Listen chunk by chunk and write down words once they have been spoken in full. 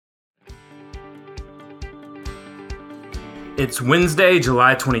It's Wednesday,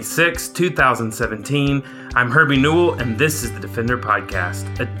 July 26, 2017. I'm Herbie Newell, and this is the Defender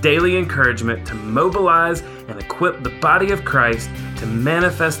Podcast, a daily encouragement to mobilize and equip the body of Christ to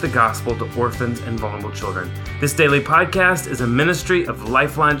manifest the gospel to orphans and vulnerable children. This daily podcast is a ministry of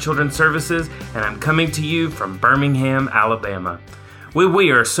Lifeline Children's Services, and I'm coming to you from Birmingham, Alabama.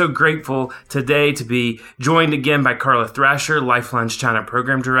 We are so grateful today to be joined again by Karla Thrasher, Lifeline's China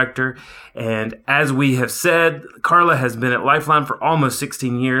Program Director. And as we have said, Karla has been at Lifeline for almost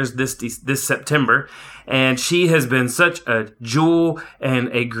 16 years this September. And she has been such a jewel and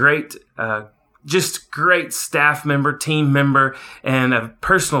a great great staff member, team member, and a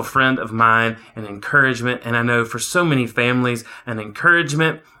personal friend of mine, an encouragement. And I know for so many families, an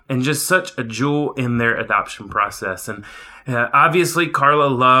encouragement and just such a jewel in their adoption process. And obviously, Karla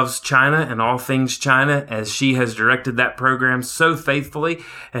loves China and all things China, as she has directed that program so faithfully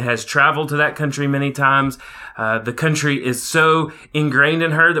and has traveled to that country many times. The country is so ingrained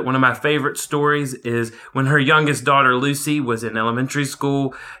in her that one of my favorite stories is when her youngest daughter, Lucy, was in elementary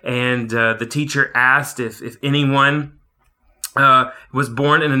school, and the teacher asked if anyone was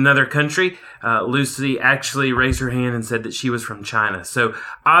born in another country. Lucy actually raised her hand and said that she was from China. So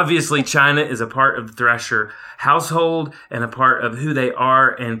obviously China is a part of the Thrasher household and a part of who they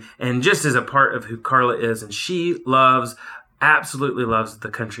are, and just as a part of who Karla is. And she absolutely loves the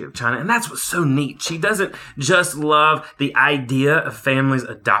country of China. And that's what's so neat. She doesn't just love the idea of families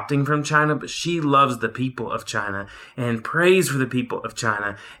adopting from China, but she loves the people of China and prays for the people of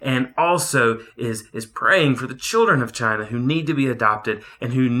China, and also is praying for the children of China who need to be adopted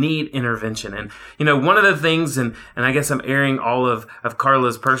and who need intervention. And, you know, one of the things, and I guess I'm airing all of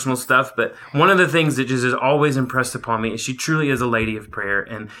Karla's personal stuff, but one of the things that just is always impressed upon me is she truly is a lady of prayer.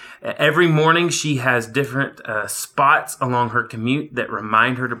 And every morning she has different spots along her commute that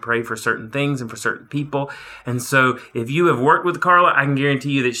remind her to pray for certain things and for certain people. And so if you have worked with Karla, I can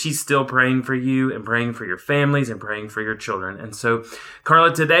guarantee you that she's still praying for you and praying for your families and praying for your children. And so,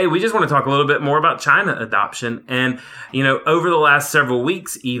 Karla, today we just want to talk a little bit more about China adoption. And, you know, over the last several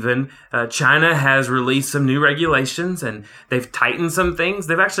weeks even, China has released some new regulations, and they've tightened some things.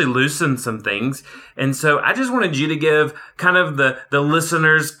 They've actually loosened some things. And so I just wanted you to give kind of the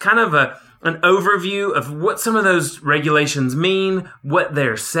listeners kind of an overview of what some of those regulations mean, what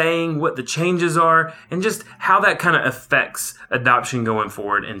they're saying, what the changes are, and just how that kind of affects adoption going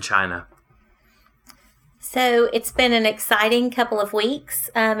forward in China. So it's been an exciting couple of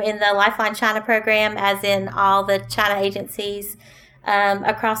weeks in the Lifeline China program, as in all the China agencies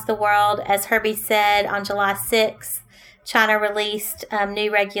across the world. As Herbie said, on July 6th, China released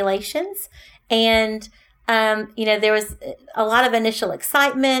new regulations, and there was a lot of initial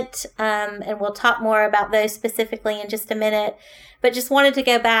excitement, and we'll talk more about those specifically in just a minute. But just wanted to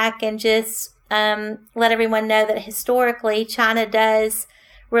go back and just let everyone know that historically, China does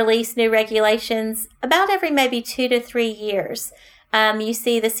release new regulations about every maybe 2 to 3 years. You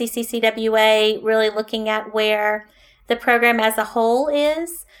see the CCCWA really looking at where the program as a whole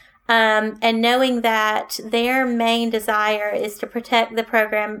is, and knowing that their main desire is to protect the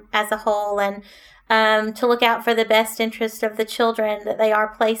program as a whole and to look out for the best interest of the children that they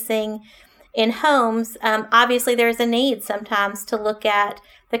are placing in homes. Obviously, there is a need sometimes to look at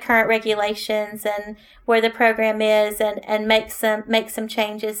the current regulations and where the program is, and make some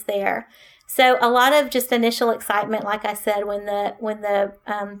changes there. So a lot of just initial excitement, like I said, when the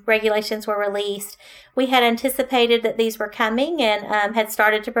regulations were released. We had anticipated that these were coming, and had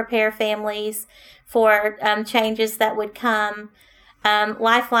started to prepare families for changes that would come.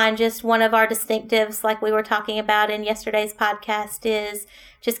 Lifeline, just one of our distinctives, like we were talking about in yesterday's podcast, is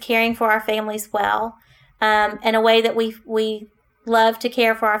just caring for our families well. And a way that we love to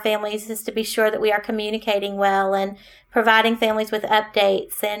care for our families is to be sure that we are communicating well and providing families with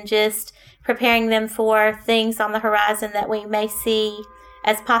updates and just preparing them for things on the horizon that we may see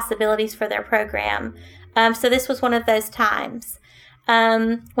as possibilities for their program. So this was one of those times.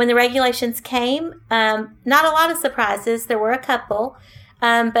 When the regulations came, not a lot of surprises. There were a couple,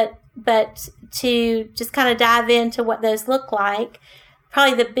 but to just kind of dive into what those look like,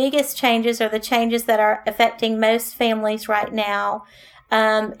 probably the biggest changes, or the changes that are affecting most families right now,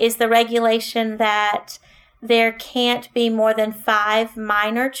 is the regulation that there can't be more than 5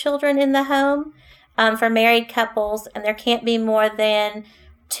 minor children in the home for married couples, and there can't be more than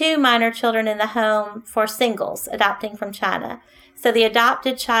 2 minor children in the home for singles adopting from China. So the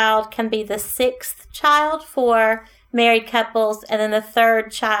adopted child can be the 6th child for married couples, and then the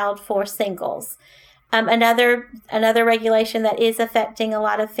 3rd child for singles. Another regulation that is affecting a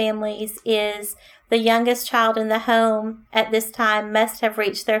lot of families is the youngest child in the home at this time must have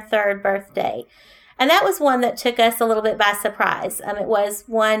reached their 3rd birthday. And that was one that took us a little bit by surprise. It was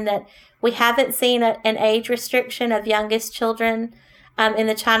one that we haven't seen an age restriction of youngest children in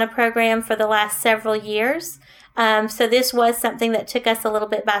the China program for the last several years. So this was something that took us a little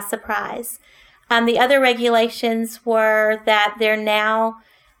bit by surprise. The other regulations were that there now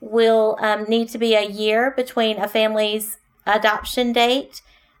will need to be a year between a family's adoption date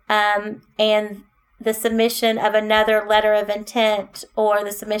and the submission of another letter of intent or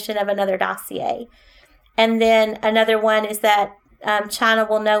the submission of another dossier. And then another one is that China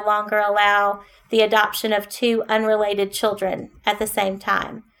will no longer allow the adoption of two unrelated children at the same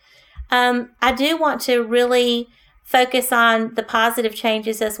time. I do want to really focus on the positive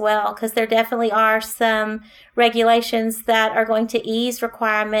changes as well, because there definitely are some regulations that are going to ease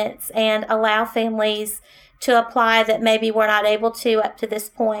requirements and allow families to apply that maybe were not able to up to this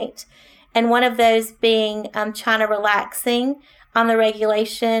point. And one of those being China relaxing on the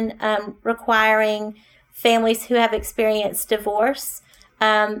regulation requiring families who have experienced divorce,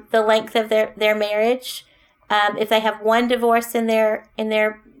 the length of their marriage. If they have one divorce in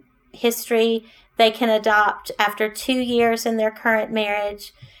their history, they can adopt after 2 years in their current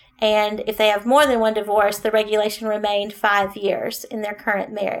marriage. And if they have more than one divorce, the regulation remained 5 years in their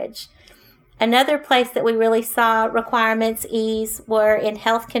current marriage. Another place that we really saw requirements ease were in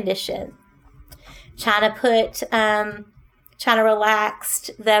health condition. China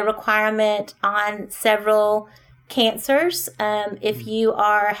relaxed the requirement on several cancers. If you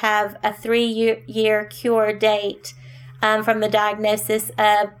have a 3-year cure date from the diagnosis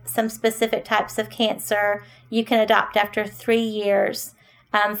of some specific types of cancer, you can adopt after 3 years,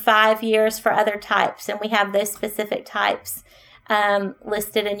 5 years for other types. And we have those specific types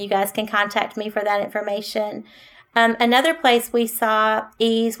listed, and you guys can contact me for that information. Another place we saw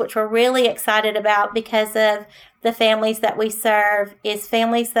ease, which we're really excited about because of the families that we serve, is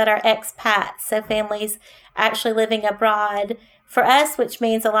families that are expats, so families actually living abroad. For us, which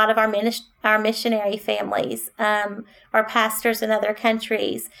means a lot of our missionary families or pastors in other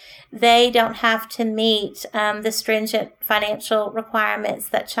countries, they don't have to meet the stringent financial requirements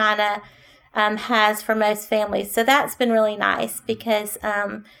that China has for most families. So that's been really nice because,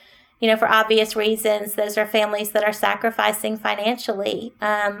 for obvious reasons, those are families that are sacrificing financially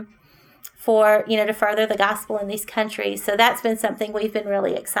for, to further the gospel in these countries. So that's been something we've been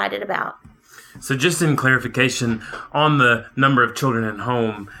really excited about. So just in clarification, on the number of children in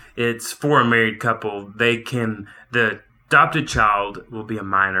home, it's for a married couple. The adopted child will be a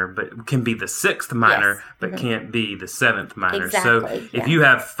minor, but can be the 6th minor, yes. But can't be the 7th minor. Exactly. So if you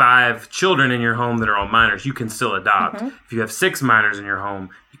have 5 children in your home that are all minors, you can still adopt. Mm-hmm. If you have 6 minors in your home,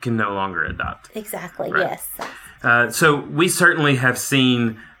 you can no longer adopt. Exactly, right. Yes. So we certainly have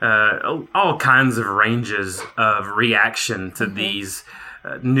seen all kinds of ranges of reaction to mm-hmm. these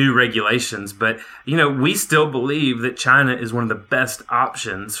new regulations, but we still believe that China is one of the best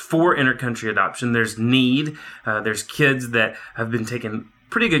options for intercountry adoption. There's need. There's kids that have been taken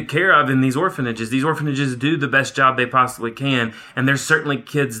pretty good care of in these orphanages. These orphanages do the best job they possibly can, and there's certainly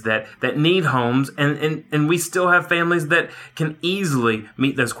kids that need homes, and we still have families that can easily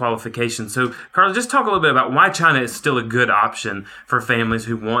meet those qualifications. So, Karla, just talk a little bit about why China is still a good option for families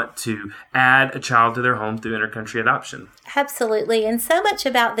who want to add a child to their home through intercountry adoption. Absolutely, and so much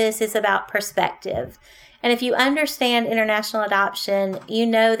about this is about perspective. And if you understand international adoption, you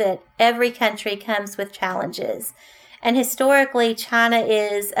know that every country comes with challenges. And historically, China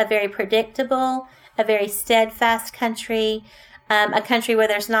is a very predictable, a very steadfast country, a country where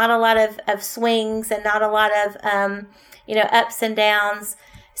there's not a lot of swings and not a lot of, ups and downs.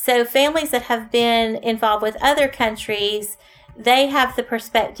 So families that have been involved with other countries, they have the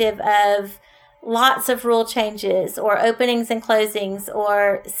perspective of lots of rule changes or openings and closings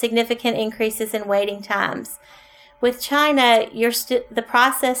or significant increases in waiting times. With China, the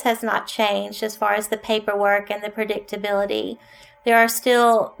process has not changed as far as the paperwork and the predictability. There are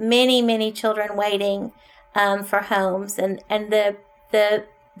still many, many children waiting for homes, and the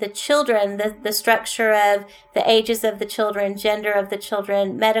children, the structure of the ages of the children, gender of the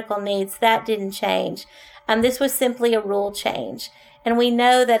children, medical needs, that didn't change. This was simply a rule change. And we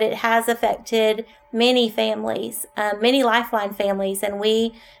know that it has affected many families, many Lifeline families. And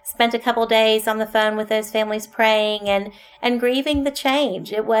we spent a couple days on the phone with those families praying and grieving the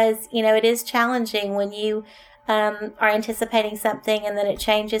change. It was, it is challenging when you are anticipating something and then it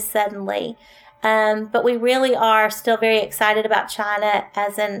changes suddenly. But we really are still very excited about China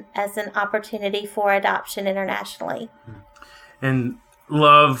as an opportunity for adoption internationally. And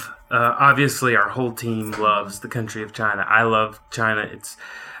obviously our whole team loves the country of China. I love China. It's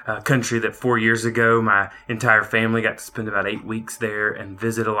country that 4 years ago, my entire family got to spend about 8 weeks there and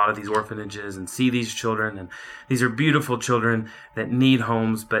visit a lot of these orphanages and see these children. And these are beautiful children that need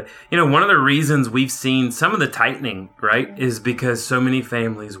homes. But, one of the reasons we've seen some of the tightening, right, is because so many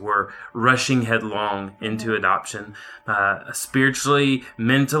families were rushing headlong into adoption, spiritually,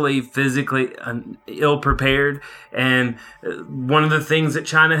 mentally, physically ill-prepared. And one of the things that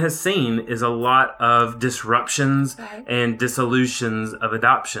China has seen is a lot of disruptions and dissolutions of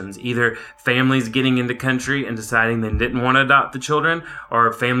adoptions. Either families getting into country and deciding they didn't want to adopt the children,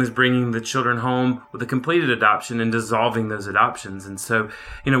 or families bringing the children home with a completed adoption and dissolving those adoptions. And so,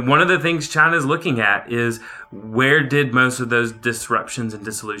 one of the things China is looking at is where did most of those disruptions and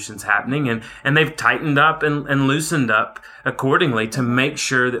dissolutions happening? And they've tightened up and loosened up accordingly to make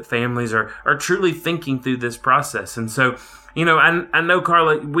sure that families are truly thinking through this process. And so, I know,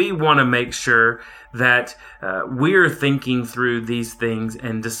 Karla, we want to make sure that we're thinking through these things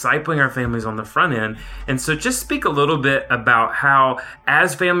and discipling our families on the front end. And so just speak a little bit about how,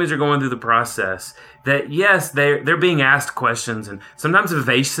 as families are going through the process, that yes, they're being asked questions and sometimes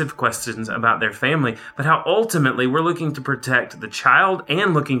evasive questions about their family, but how ultimately we're looking to protect the child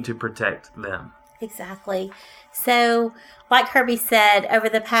and looking to protect them. Exactly. So, like Herbie said, over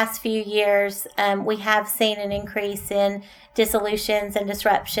the past few years, we have seen an increase in dissolutions and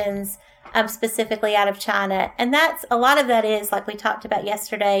disruptions, specifically out of China. And a lot of that is, like we talked about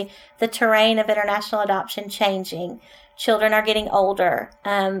yesterday, the terrain of international adoption changing. Children are getting older,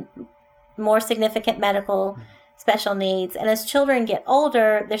 more significant medical special needs. And as children get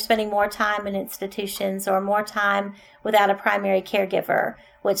older, they're spending more time in institutions or more time without a primary caregiver,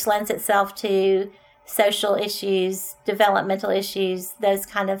 which lends itself to social issues, developmental issues, those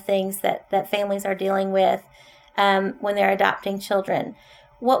kind of things that families are dealing with when they're adopting children.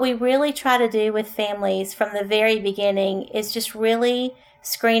 What we really try to do with families from the very beginning is just really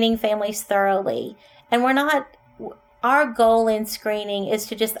screening families thoroughly. And our goal in screening is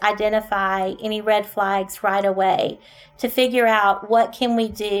to just identify any red flags right away, to figure out what can we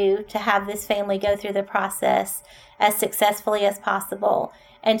do to have this family go through the process as successfully as possible,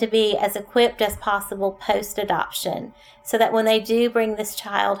 and to be as equipped as possible post-adoption, so that when they do bring this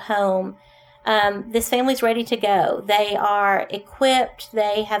child home, this family's ready to go. They are equipped.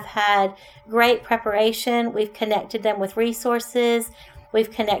 They have had great preparation. We've connected them with resources. We've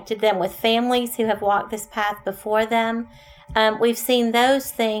connected them with families who have walked this path before them. We've seen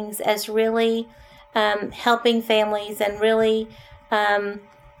those things as really helping families, and really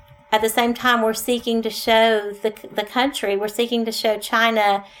at the same time, we're seeking to show the country, we're seeking to show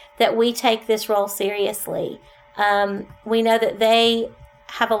China that we take this role seriously. We know that they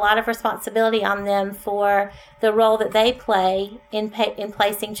have a lot of responsibility on them for the role that they play in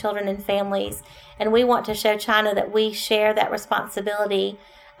placing children in families. And we want to show China that we share that responsibility,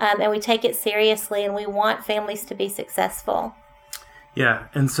 and we take it seriously, and we want families to be successful. Yeah,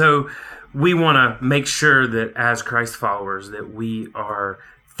 and so we want to make sure that as Christ followers that we are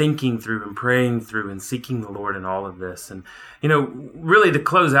thinking through and praying through and seeking the Lord in all of this. And, really to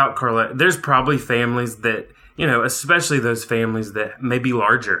close out, Karla, there's probably families that, especially those families that may be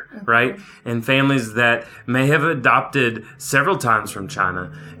larger, right? And families that may have adopted several times from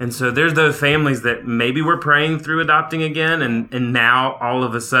China. And so there's those families that maybe we're praying through adopting again, and now all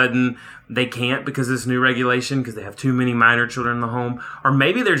of a sudden they can't because of this new regulation because they have too many minor children in the home. Or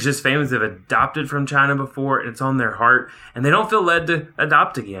maybe there's just families that have adopted from China before and it's on their heart and they don't feel led to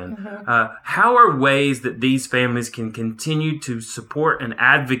adopt again. How are ways that these families can continue to support and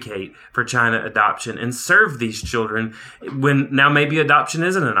advocate for China adoption and serve these children when now maybe adoption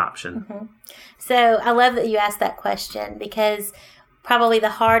isn't an option? So I love that you asked that question, because probably the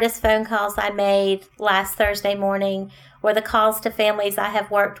hardest phone calls I made last Thursday morning were the calls to families I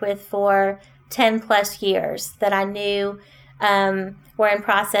have worked with for 10 plus years that I knew were in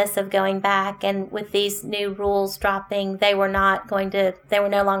process of going back, and with these new rules dropping, they were no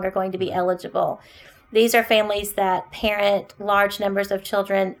longer going to be eligible. These are families that parent large numbers of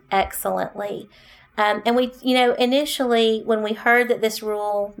children excellently. And we, initially when we heard that this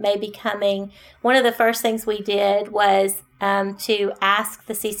rule may be coming, one of the first things we did was to ask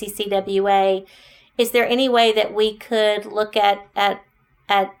the CCCWA, is there any way that we could look at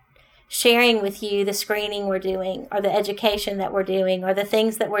sharing with you the screening we're doing, or the education that we're doing, or the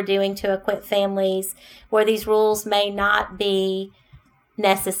things that we're doing to equip families where these rules may not be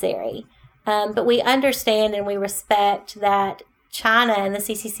necessary? But we understand and we respect that China and the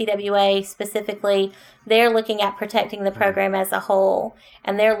CCCWA specifically, they're looking at protecting the program as a whole,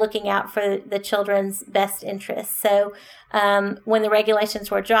 and they're looking out for the children's best interests. So when the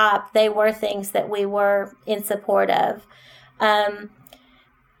regulations were dropped, they were things that we were in support of.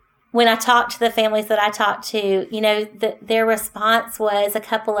 when I talked to the families that I talked to, their response was, a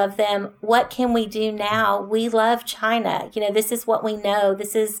couple of them, what can we do now? We love China. This is what we know.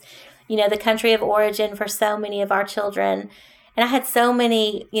 This is, the country of origin for so many of our children. And I had so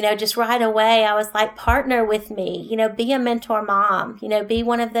many, just right away, I was like, partner with me, be a mentor mom, be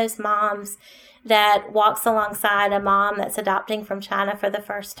one of those moms that walks alongside a mom that's adopting from China for the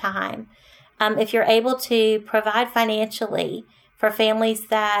first time. If you're able to provide financially for families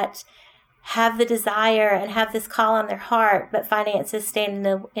that have the desire and have this call on their heart, but finances stand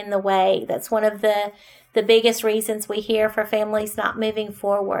in the way. That's one of the biggest reasons we hear for families not moving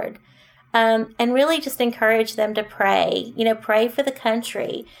forward. And really just encourage them to pray. Pray for the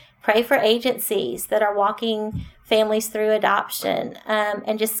country. Pray for agencies that are walking families through adoption,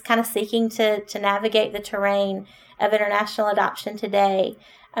 and just kind of seeking to navigate the terrain of international adoption today.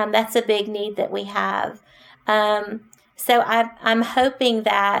 That's a big need that we have. So I'm hoping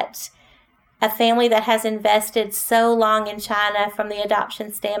that a family that has invested so long in China from the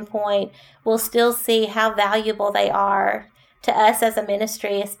adoption standpoint will still see how valuable they are to us as a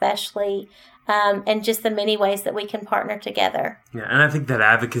ministry, especially, and just the many ways that we can partner together. Yeah, and I think that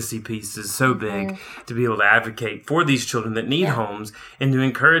advocacy piece is so big to be able to advocate for these children that need homes, and to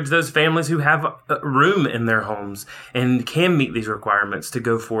encourage those families who have room in their homes and can meet these requirements to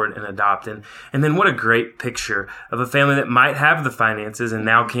go forward and adopt. And then what a great picture of a family that might have the finances and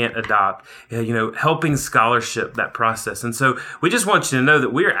now can't adopt, helping scholarship that process. And so we just want you to know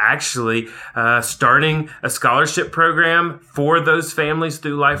that we're actually starting a scholarship program for those families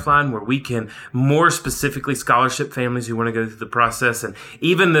through Lifeline, where we can more specifically scholarship families who want to go through the process. And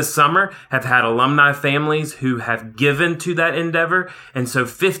even this summer have had alumni families who have given to that endeavor. And so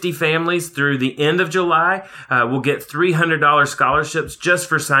 50 families through the end of July will get $300 scholarships just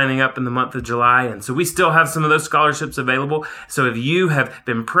for signing up in the month of July. And so we still have some of those scholarships available. So if you have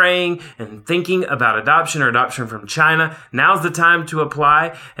been praying and thinking about adoption or adoption from China, now's the time to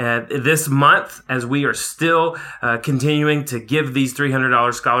apply this month, as we are still continuing to give these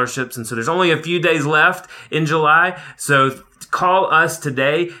 $300 scholarships. And so there's only a few days left in July. So call us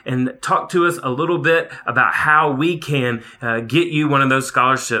today and talk to us a little bit about how we can get you one of those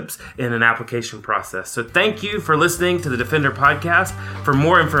scholarships in an application process. So thank you for listening to the Defender Podcast. For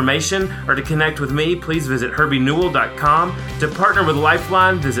more information or to connect with me, please visit herbienewell.com. To partner with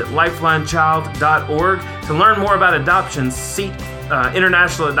Lifeline, visit lifelinechild.org. To learn more about adoption, seek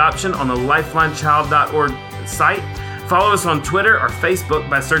international adoption on the lifelinechild.org site. Follow us on Twitter or Facebook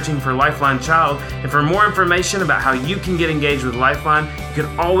by searching for Lifeline Child. And for more information about how you can get engaged with Lifeline, you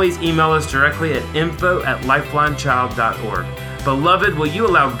can always email us directly at info@lifelinechild.org. Beloved, will you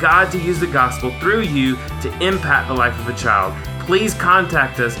allow God to use the gospel through you to impact the life of a child? Please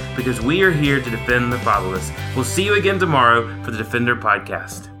contact us, because we are here to defend the fatherless. We'll see you again tomorrow for the Defender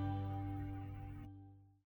Podcast.